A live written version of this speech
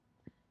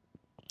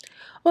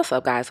What's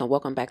up, guys, and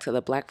welcome back to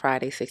the Black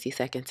Friday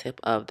 60-second tip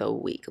of the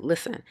week.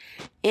 Listen,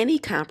 any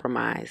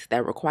compromise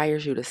that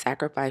requires you to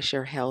sacrifice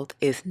your health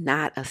is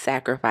not a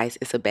sacrifice,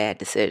 it's a bad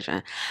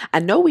decision. I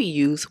know we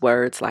use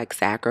words like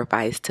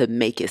sacrifice to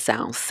make it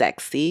sound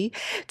sexy,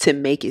 to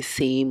make it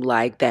seem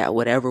like that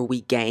whatever we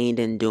gained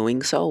in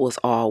doing so was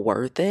all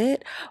worth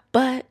it,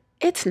 but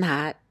it's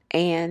not,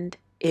 and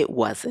it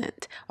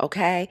wasn't,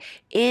 okay?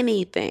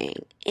 Any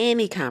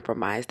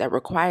compromise that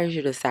requires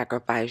you to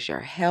sacrifice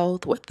your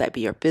health, whether that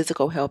be your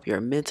physical health, your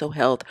mental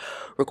health,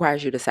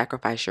 requires you to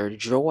sacrifice your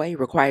joy,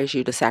 requires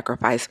you to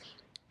sacrifice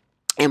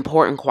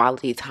important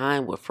quality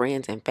time with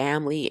friends and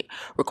family,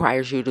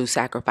 requires you to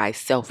sacrifice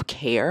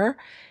self-care,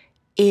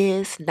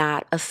 is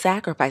not a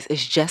sacrifice.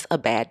 It's just a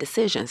bad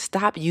decision.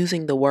 Stop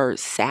using the word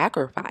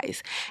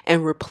sacrifice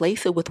and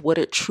replace it with what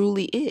it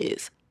truly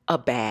is. A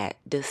bad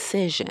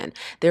decision.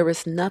 There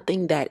is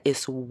nothing that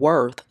is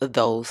worth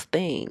those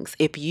things.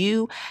 If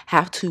you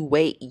have to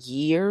wait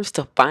years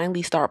to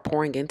finally start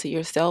pouring into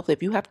yourself,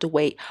 if you have to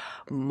wait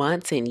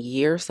months and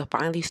years to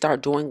finally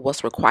start doing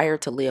what's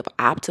required to live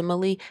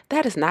optimally,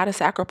 that is not a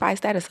sacrifice.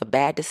 That is a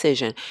bad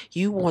decision.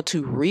 You want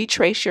to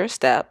retrace your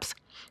steps.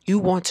 You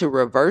want to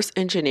reverse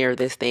engineer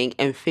this thing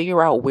and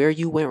figure out where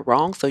you went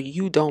wrong so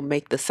you don't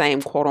make the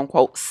same quote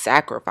unquote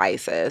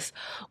sacrifices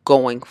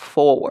going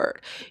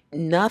forward.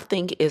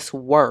 Nothing is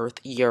worth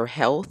your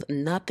health,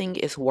 nothing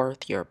is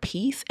worth your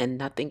peace, and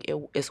nothing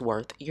is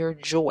worth your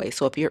joy.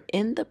 So if you're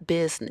in the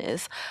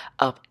business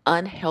of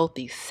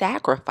unhealthy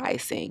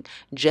sacrificing,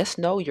 just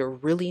know you're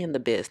really in the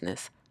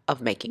business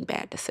of making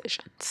bad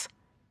decisions.